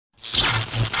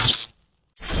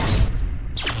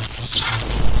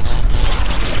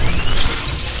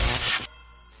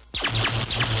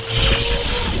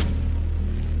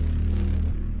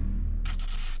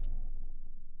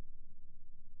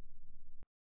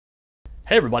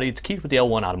Hey everybody, it's Keith with the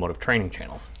L1 Automotive Training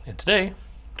Channel, and today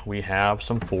we have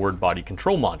some forward body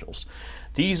control modules.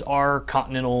 These are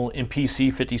Continental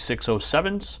MPC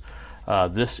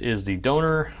 5607s. This is the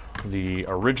donor. The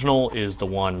original is the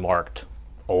one marked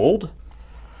old.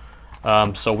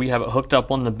 So we have it hooked up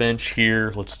on the bench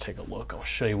here. Let's take a look. I'll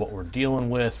show you what we're dealing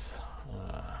with.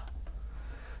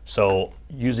 So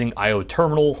using IO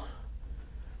terminal,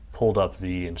 pulled up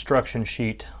the instruction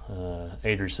sheet.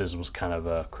 Adrian's was kind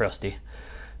of crusty,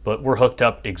 but we're hooked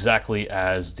up exactly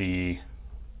as the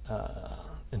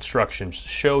instructions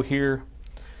show here.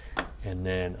 And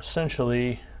then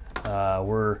essentially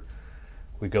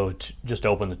we go to just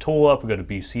open the tool up, we go to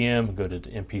BCM, we go to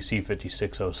MPC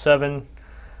 5607.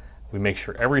 We make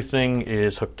sure everything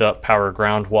is hooked up power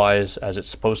ground wise as it's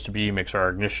supposed to be, make sure our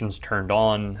ignition's turned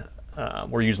on.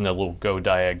 We're using a little go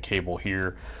diag cable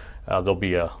here. There'll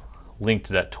be a link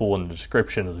to that tool in the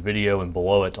description of the video and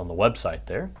below it on the website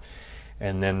there.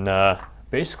 And then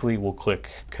basically we'll click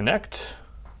connect,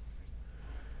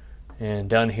 and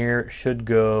down here it should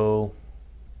go,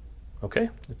 okay,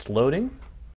 it's loading.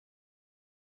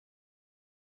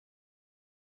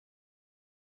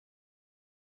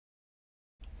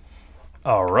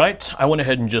 All right, I went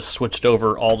ahead and just switched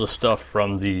over all the stuff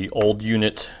from the old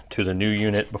unit to the new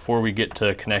unit. Before we get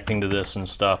to connecting to this and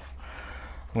stuff,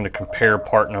 I'm going to compare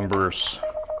part numbers.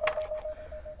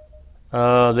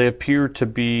 They appear to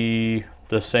be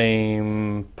the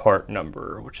same part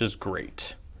number, which is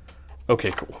great.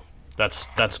 Okay, cool.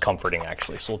 That's comforting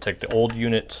actually. So we'll take the old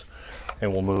unit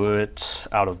and we'll move it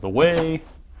out of the way.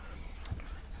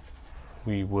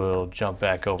 We will jump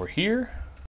back over here.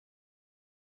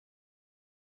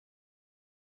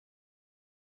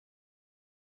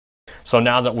 So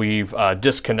now that we've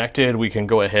disconnected, we can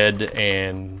go ahead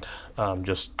and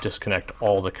just disconnect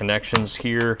all the connections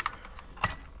here.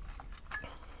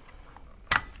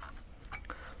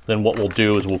 Then what we'll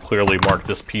do is we'll clearly mark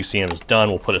this PCM as done.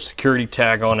 We'll put a security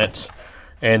tag on it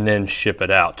and then ship it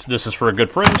out. This is for a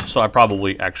good friend, so I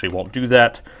probably actually won't do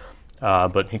that,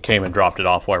 but he came and dropped it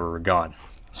off while we were gone.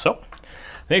 So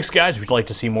thanks guys. If you'd like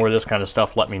to see more of this kind of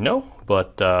stuff, let me know,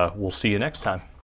 but we'll see you next time.